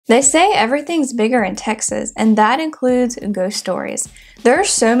They say everything's bigger in Texas, and that includes ghost stories. There are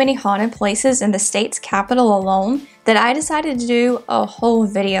so many haunted places in the state's capital alone that I decided to do a whole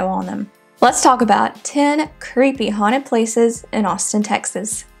video on them. Let's talk about 10 creepy haunted places in Austin,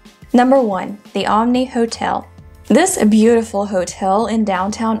 Texas. Number 1, the Omni Hotel. This beautiful hotel in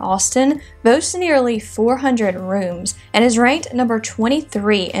downtown Austin boasts nearly 400 rooms and is ranked number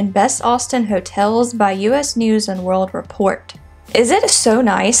 23 in Best Austin Hotels by US News and World Report. Is it so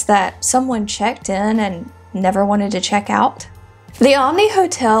nice that someone checked in and never wanted to check out? The Omni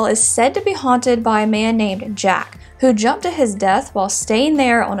Hotel is said to be haunted by a man named Jack, who jumped to his death while staying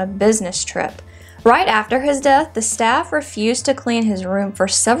there on a business trip. Right after his death, the staff refused to clean his room for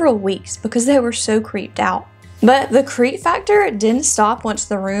several weeks because they were so creeped out. But the creep factor didn't stop once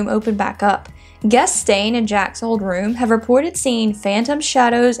the room opened back up. Guests staying in Jack's old room have reported seeing phantom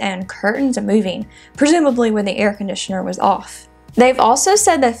shadows and curtains moving, presumably when the air conditioner was off. They've also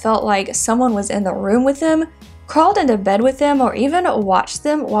said they felt like someone was in the room with them, crawled into bed with them, or even watched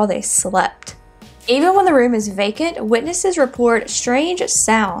them while they slept. Even when the room is vacant, witnesses report strange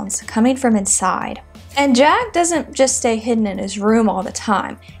sounds coming from inside. And Jack doesn't just stay hidden in his room all the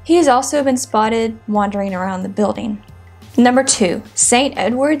time. He's also been spotted wandering around the building. Number 2, St.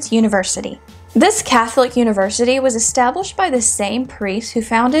 Edward's University. This Catholic university was established by the same priest who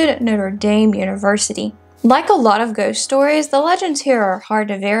founded Notre Dame University. Like a lot of ghost stories, the legends here are hard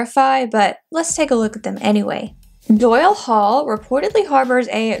to verify, but let's take a look at them anyway. Doyle Hall reportedly harbors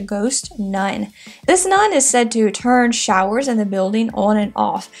a ghost nun. This nun is said to turn showers in the building on and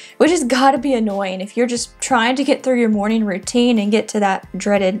off, which has gotta be annoying if you're just trying to get through your morning routine and get to that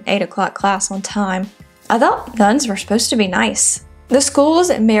dreaded 8 o'clock class on time. I thought nuns were supposed to be nice. The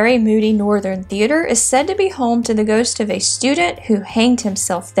school's Mary Moody Northern Theater is said to be home to the ghost of a student who hanged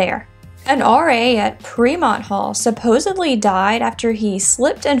himself there. An RA at Rickmach Hall supposedly died after he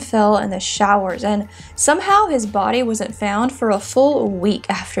slipped and fell in the showers, and somehow his body wasn't found for a full week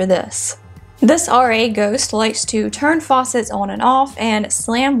after this. This RA ghost likes to turn faucets on and off and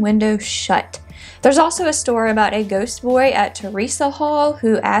slam windows shut. There's also a story about a ghost boy at Teresa Hall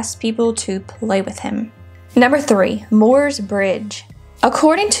who asked people to play with him. Number 3, Moore's Bridge.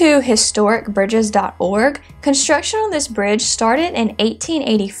 According to historicbridges.org, construction on this bridge started in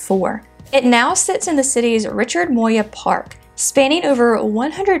 1884. It now sits in the city's Richard Moya Park, spanning over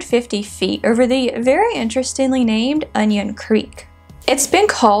 150 feet over the very interestingly named Onion Creek. It's been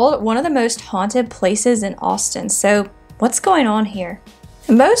called one of the most haunted places in Austin, so what's going on here?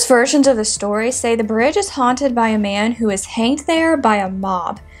 Most versions of the story say the bridge is haunted by a man who is hanged there by a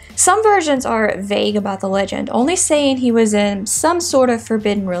mob. Some versions are vague about the legend, only saying he was in some sort of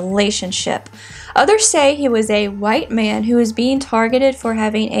forbidden relationship. Others say he was a white man who was being targeted for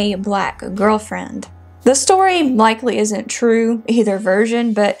having a black girlfriend. The story likely isn't true, either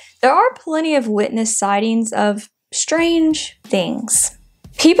version, but there are plenty of witness sightings of strange things.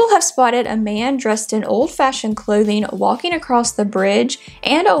 People have spotted a man dressed in old-fashioned clothing walking across the bridge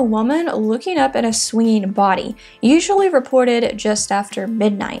and a woman looking up at a swinging body, usually reported just after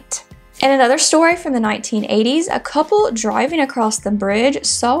midnight. In another story from the 1980s, a couple driving across the bridge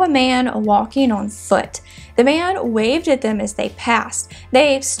saw a man walking on foot. The man waved at them as they passed.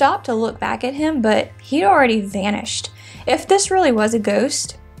 They stopped to look back at him, but he'd already vanished. If this really was a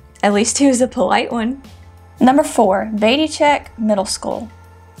ghost, at least he was a polite one. Number 4, Bedicheck Middle School.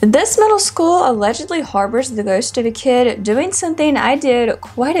 This middle school allegedly harbors the ghost of a kid doing something I did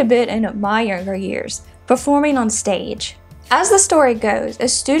quite a bit in my younger years, performing on stage. As the story goes, a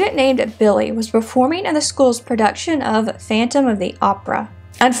student named Billy was performing in the school's production of Phantom of the Opera.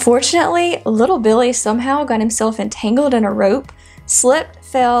 Unfortunately, little Billy somehow got himself entangled in a rope, slipped,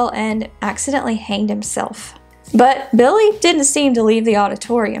 fell, and accidentally hanged himself. But Billy didn't seem to leave the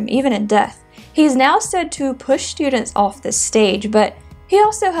auditorium, even in death. He's now said to push students off the stage, but he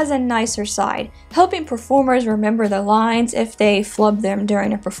also has a nicer side, helping performers remember the lines if they flub them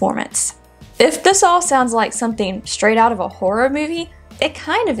during a performance. If this all sounds like something straight out of a horror movie, it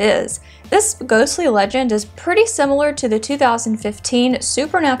kind of is. This ghostly legend is pretty similar to the 2015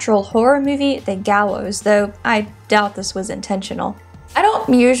 supernatural horror movie The Gallows, though I doubt this was intentional. I don't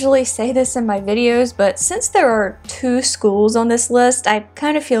usually say this in my videos, but since there are 2 schools on this list, I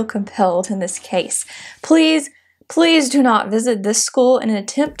kind of feel compelled in this case. Please do not visit this school in an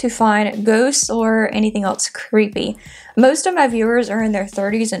attempt to find ghosts or anything else creepy. Most of my viewers are in their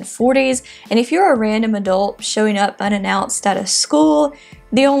 30s and 40s, and if you're a random adult showing up unannounced at a school,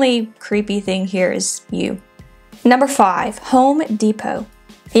 the only creepy thing here is you. Number 5, Home Depot.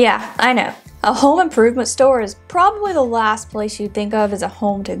 Yeah, I know. A home improvement store is probably the last place you'd think of as a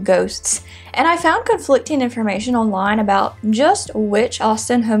home to ghosts, and I found conflicting information online about just which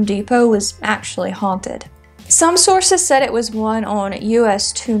Austin Home Depot was actually haunted. Some sources said it was one on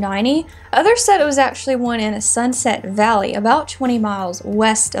US 290, others said it was actually one in a Sunset Valley about 20 miles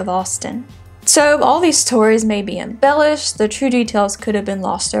west of Austin. So all these stories may be embellished, the true details could have been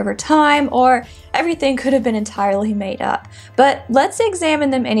lost over time, or everything could have been entirely made up. But let's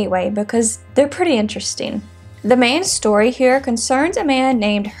examine them anyway because they're pretty interesting. The main story here concerns a man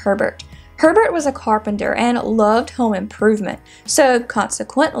named Herbert. Herbert was a carpenter and loved home improvement, so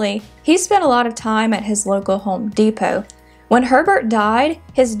consequently, he spent a lot of time at his local Home Depot. When Herbert died,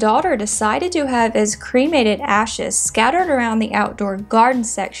 his daughter decided to have his cremated ashes scattered around the outdoor garden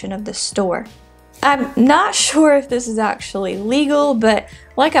section of the store. I'm not sure if this is actually legal, but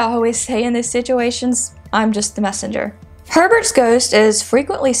like I always say in these situations, I'm just the messenger. Herbert's ghost is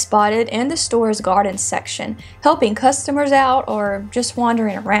frequently spotted in the store's garden section, helping customers out or just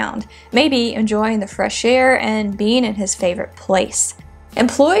wandering around, maybe enjoying the fresh air and being in his favorite place.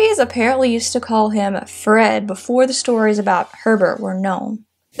 Employees apparently used to call him Fred before the stories about Herbert were known.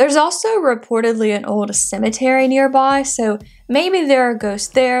 There's also reportedly an old cemetery nearby, so maybe there are ghosts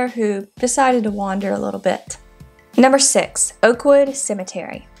there who decided to wander a little bit. Number 6. Oakwood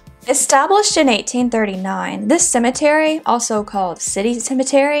Cemetery. Established in 1839, this cemetery, also called City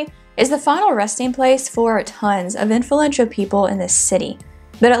Cemetery, is the final resting place for tons of influential people in this city.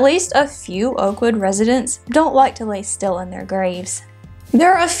 But at least a few Oakwood residents don't like to lay still in their graves.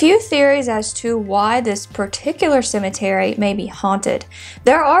 There are a few theories as to why this particular cemetery may be haunted.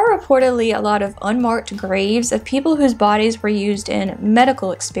 There are reportedly a lot of unmarked graves of people whose bodies were used in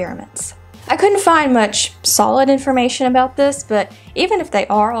medical experiments. I couldn't find much solid information about this, but even if they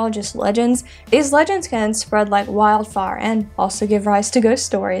are all just legends, these legends can spread like wildfire and also give rise to ghost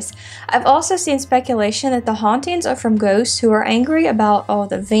stories. I've also seen speculation that the hauntings are from ghosts who are angry about all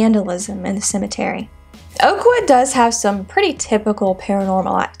the vandalism in the cemetery. Oakwood does have some pretty typical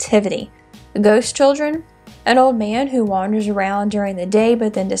paranormal activity. Ghost children, an old man who wanders around during the day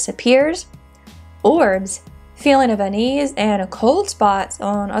but then disappears, orbs, feeling of unease, and cold spots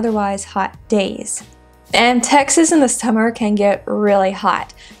on otherwise hot days. And Texas in the summer can get really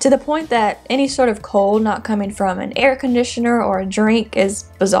hot, to the point that any sort of cold not coming from an air conditioner or a drink is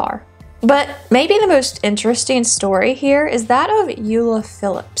bizarre. But maybe the most interesting story here is that of Eula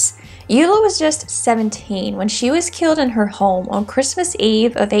Phillips. Eula was just 17 when she was killed in her home on Christmas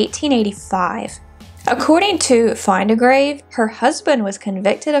Eve of 1885. According to Find a Grave, her husband was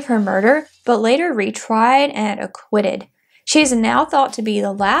convicted of her murder, but later retried and acquitted. She is now thought to be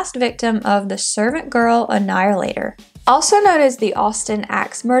the last victim of the servant girl annihilator. Also known as the Austin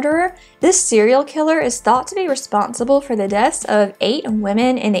Axe Murderer, this serial killer is thought to be responsible for the deaths of 8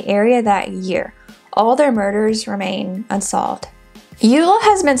 women in the area that year. All their murders remain unsolved. Eula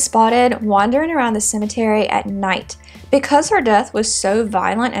has been spotted wandering around the cemetery at night. Because her death was so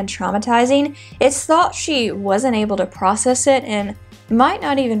violent and traumatizing, it's thought she wasn't able to process it and might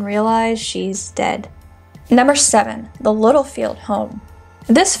not even realize she's dead. Number 7. The Littlefield Home.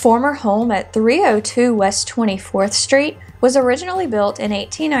 This former home at 302 West 24th Street was originally built in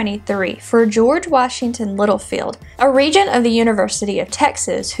 1893 for George Washington Littlefield, a regent of the University of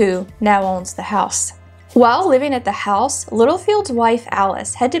Texas who now owns the house. While living at the house, Littlefield's wife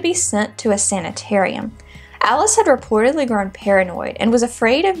Alice had to be sent to a sanitarium. Alice had reportedly grown paranoid and was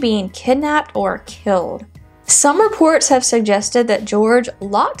afraid of being kidnapped or killed. Some reports have suggested that George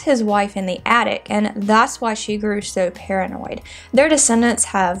locked his wife in the attic and that's why she grew so paranoid. Their descendants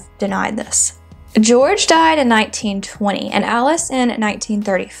have denied this. George died in 1920 and Alice in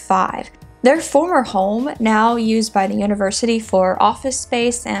 1935. Their former home, now used by the university for office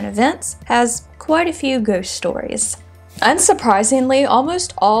space and events, has quite a few ghost stories. Unsurprisingly,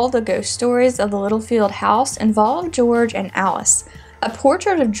 almost all the ghost stories of the Littlefield house involve George and Alice. A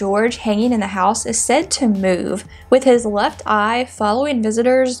portrait of George hanging in the house is said to move, with his left eye following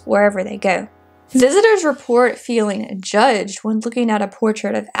visitors wherever they go. Visitors report feeling judged when looking at a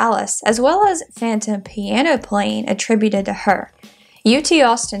portrait of Alice, as well as phantom piano playing attributed to her. UT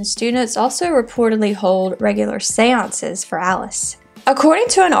Austin students also reportedly hold regular seances for Alice. According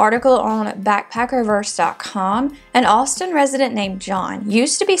to an article on backpackerverse.com, an Austin resident named John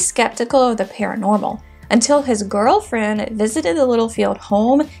used to be skeptical of the paranormal until his girlfriend visited the Littlefield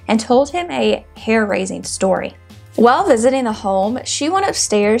home and told him a hair-raising story. While visiting the home, she went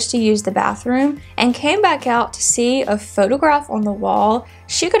upstairs to use the bathroom and came back out to see a photograph on the wall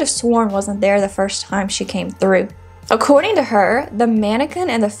she could have sworn wasn't there the first time she came through. According to her, the mannequin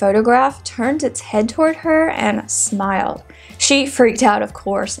in the photograph turned its head toward her and smiled. She freaked out, of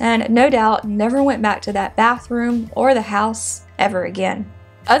course, and no doubt never went back to that bathroom or the house ever again.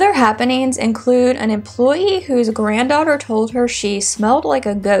 Other happenings include an employee whose granddaughter told her she smelled like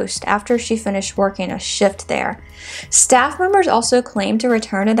a ghost after she finished working a shift there. Staff members also claim to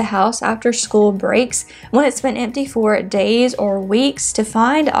return to the house after school breaks when it's been empty for days or weeks to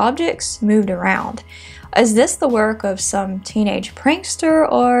find objects moved around. Is this the work of some teenage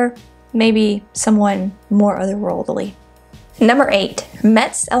prankster or maybe someone more otherworldly? Number 8.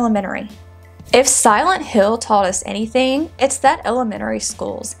 Metz Elementary. If Silent Hill taught us anything, it's that elementary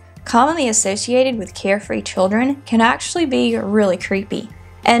schools, commonly associated with carefree children, can actually be really creepy.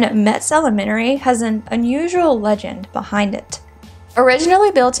 And Metz Elementary has an unusual legend behind it.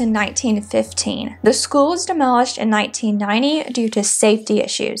 Originally built in 1915, the school was demolished in 1990 due to safety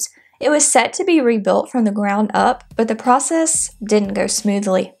issues. It was set to be rebuilt from the ground up, but the process didn't go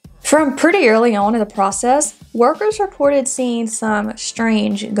smoothly. From pretty early on in the process, workers reported seeing some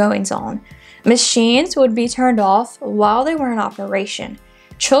strange goings-on. Machines would be turned off while they were in operation.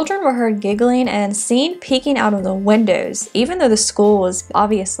 Children were heard giggling and seen peeking out of the windows, even though the school was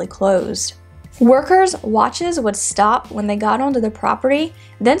obviously closed. Workers' watches would stop when they got onto the property,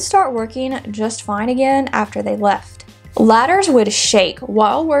 then start working just fine again after they left. Ladders would shake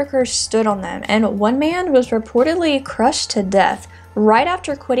while workers stood on them, and one man was reportedly crushed to death right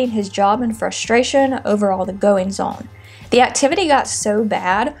after quitting his job in frustration over all the goings-on. The activity got so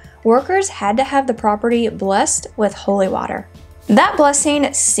bad, workers had to have the property blessed with holy water. That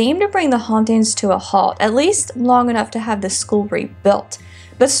blessing seemed to bring the hauntings to a halt, at least long enough to have the school rebuilt.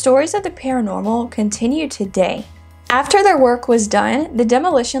 But stories of the paranormal continue today. After their work was done, the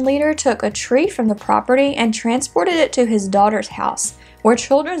demolition leader took a tree from the property and transported it to his daughter's house, where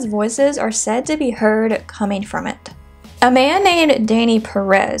children's voices are said to be heard coming from it. A man named Danny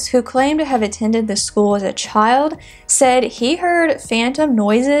Perez, who claimed to have attended the school as a child, said he heard phantom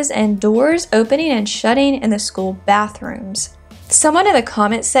noises and doors opening and shutting in the school bathrooms. Someone in the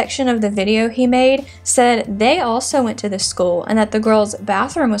comments section of the video he made said they also went to the school and that the girl's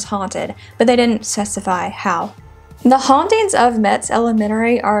bathroom was haunted, but they didn't specify how. The hauntings of Metz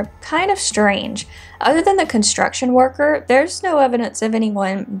Elementary are kind of strange. Other than the construction worker, there's no evidence of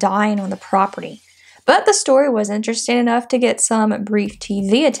anyone dying on the property. But the story was interesting enough to get some brief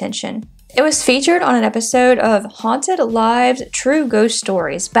TV attention. It was featured on an episode of Haunted Lives True Ghost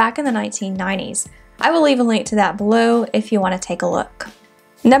Stories back in the 1990s. I will leave a link to that below if you want to take a look.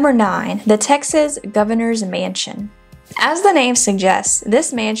 Number 9. The Texas Governor's Mansion. As the name suggests,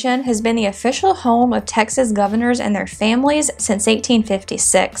 this mansion has been the official home of Texas governors and their families since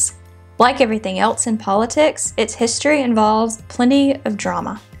 1856. Like everything else in politics, its history involves plenty of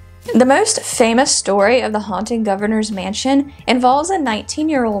drama. The most famous story of the haunted governor's mansion involves a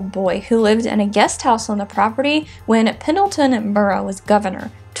 19-year-old boy who lived in a guest house on the property when Pendleton Burrough was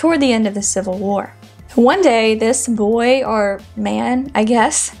governor, toward the end of the Civil War. One day, this boy, or man, I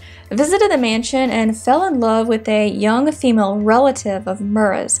guess, visited the mansion and fell in love with a young female relative of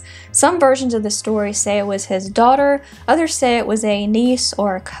Murrah's. Some versions of the story say it was his daughter, others say it was a niece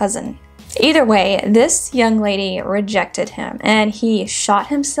or a cousin. Either way, this young lady rejected him, and he shot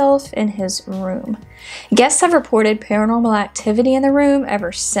himself in his room. Guests have reported paranormal activity in the room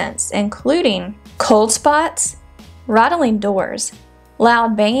ever since, including cold spots, rattling doors,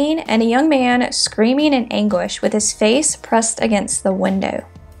 loud banging, and a young man screaming in anguish with his face pressed against the window.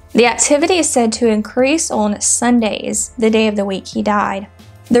 The activity is said to increase on Sundays, the day of the week he died.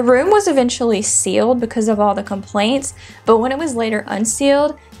 The room was eventually sealed because of all the complaints, but when it was later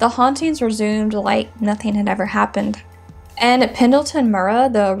unsealed, the hauntings resumed like nothing had ever happened. And Pendleton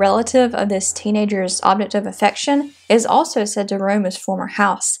Burrough, the relative of this teenager's object of affection, is also said to roam his former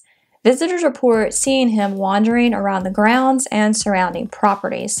house. Visitors report seeing him wandering around the grounds and surrounding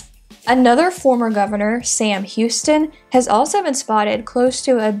properties. Another former governor, Sam Houston, has also been spotted close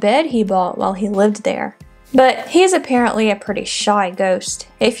to a bed he bought while he lived there. But he is apparently a pretty shy ghost.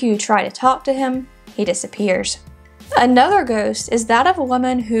 If you try to talk to him, he disappears. Another ghost is that of a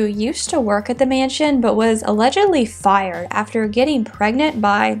woman who used to work at the mansion but was allegedly fired after getting pregnant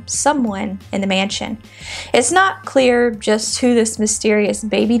by someone in the mansion. It's not clear just who this mysterious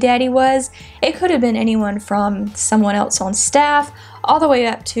baby daddy was. It could have been anyone from someone else on staff all the way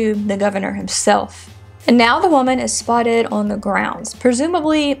up to the governor himself. And now the woman is spotted on the grounds,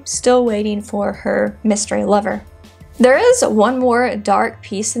 presumably still waiting for her mystery lover. There is one more dark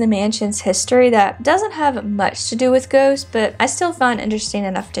piece of the mansion's history that doesn't have much to do with ghosts, but I still find interesting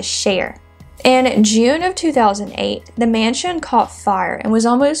enough to share. In June of 2008, the mansion caught fire and was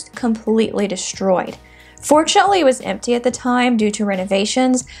almost completely destroyed. Fortunately, it was empty at the time due to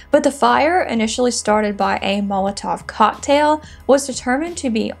renovations, but the fire, initially started by a Molotov cocktail, was determined to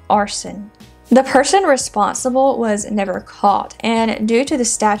be arson. The person responsible was never caught, and due to the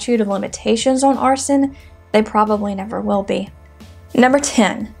statute of limitations on arson, they probably never will be. Number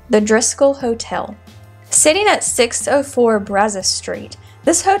 10. The Driskill Hotel. Sitting at 604 Brazos Street,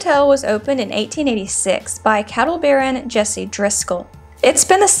 this hotel was opened in 1886 by cattle baron Jesse Driskill. It's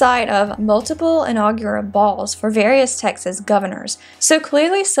been the site of multiple inaugural balls for various Texas governors, so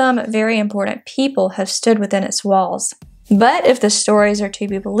clearly some very important people have stood within its walls. But if the stories are to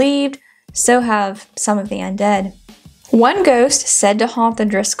be believed, so have some of the undead. One ghost said to haunt the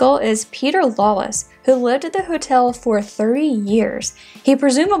Driskill is Peter Lawless, who lived at the hotel for 30 years. He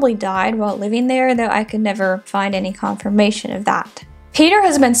presumably died while living there, though I could never find any confirmation of that. Peter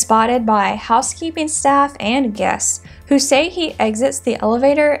has been spotted by housekeeping staff and guests who say he exits the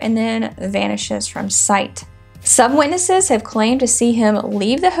elevator and then vanishes from sight. Some witnesses have claimed to see him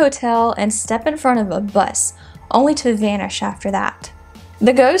leave the hotel and step in front of a bus, only to vanish after that.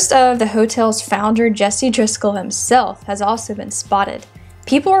 The ghost of the hotel's founder, Jesse Driskill himself, has also been spotted.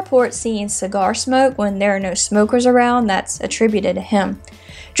 People report seeing cigar smoke when there are no smokers around that's attributed to him.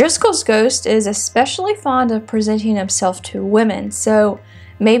 Driskill's ghost is especially fond of presenting himself to women, so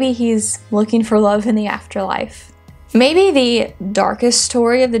maybe he's looking for love in the afterlife. Maybe the darkest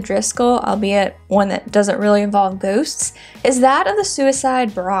story of the Driskill, albeit one that doesn't really involve ghosts, is that of the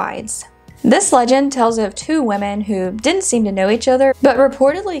suicide brides. This legend tells of two women who didn't seem to know each other, but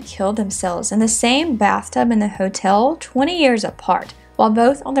reportedly killed themselves in the same bathtub in the hotel 20 years apart, while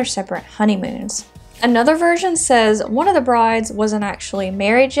both on their separate honeymoons. Another version says one of the brides wasn't actually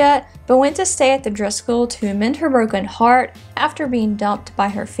married yet, but went to stay at the Driskill to mend her broken heart after being dumped by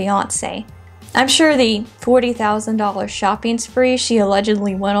her fiancé. I'm sure the $40,000 shopping spree she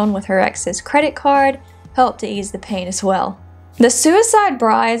allegedly went on with her ex's credit card helped to ease the pain as well. The Suicide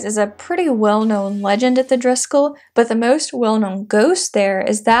Brides is a pretty well-known legend at the Driskill, but the most well-known ghost there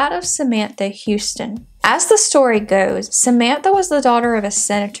is that of Samantha Houston. As the story goes, Samantha was the daughter of a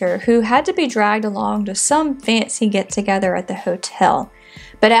senator who had to be dragged along to some fancy get-together at the hotel.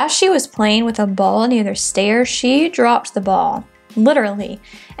 But as she was playing with a ball near the stairs, she dropped the ball, literally,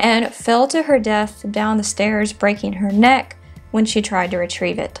 and fell to her death down the stairs, breaking her neck when she tried to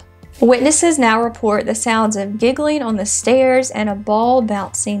retrieve it. Witnesses now report the sounds of giggling on the stairs and a ball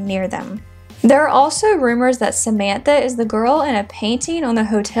bouncing near them. There are also rumors that Samantha is the girl in a painting on the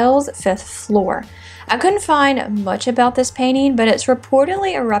hotel's 5th floor. I couldn't find much about this painting, but it's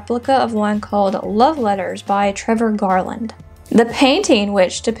reportedly a replica of one called Love Letters by Trevor Garland. The painting,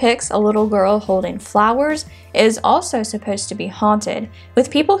 which depicts a little girl holding flowers, is also supposed to be haunted,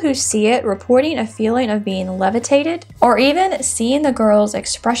 with people who see it reporting a feeling of being levitated or even seeing the girl's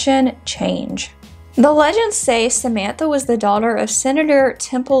expression change. The legends say Samantha was the daughter of Senator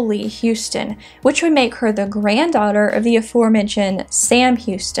Temple Lee Houston, which would make her the granddaughter of the aforementioned Sam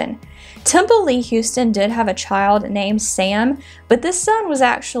Houston. Temple Lee Houston did have a child named Sam, but this son was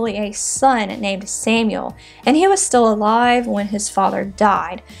actually a son named Samuel, and he was still alive when his father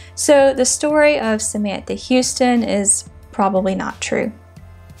died. So the story of Samantha Houston is probably not true.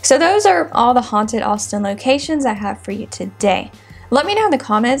 So those are all the haunted Austin locations I have for you today. Let me know in the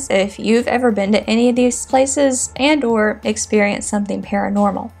comments if you've ever been to any of these places and or experienced something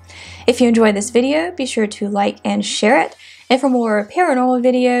paranormal. If you enjoyed this video, be sure to like and share it. And for more paranormal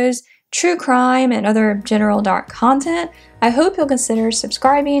videos, true crime, and other general dark content, I hope you'll consider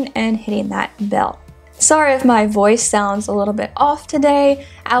subscribing and hitting that bell. Sorry if my voice sounds a little bit off today.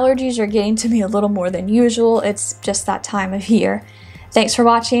 Allergies are getting to me a little more than usual. It's just that time of year. Thanks for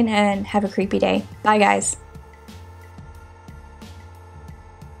watching and have a creepy day. Bye guys.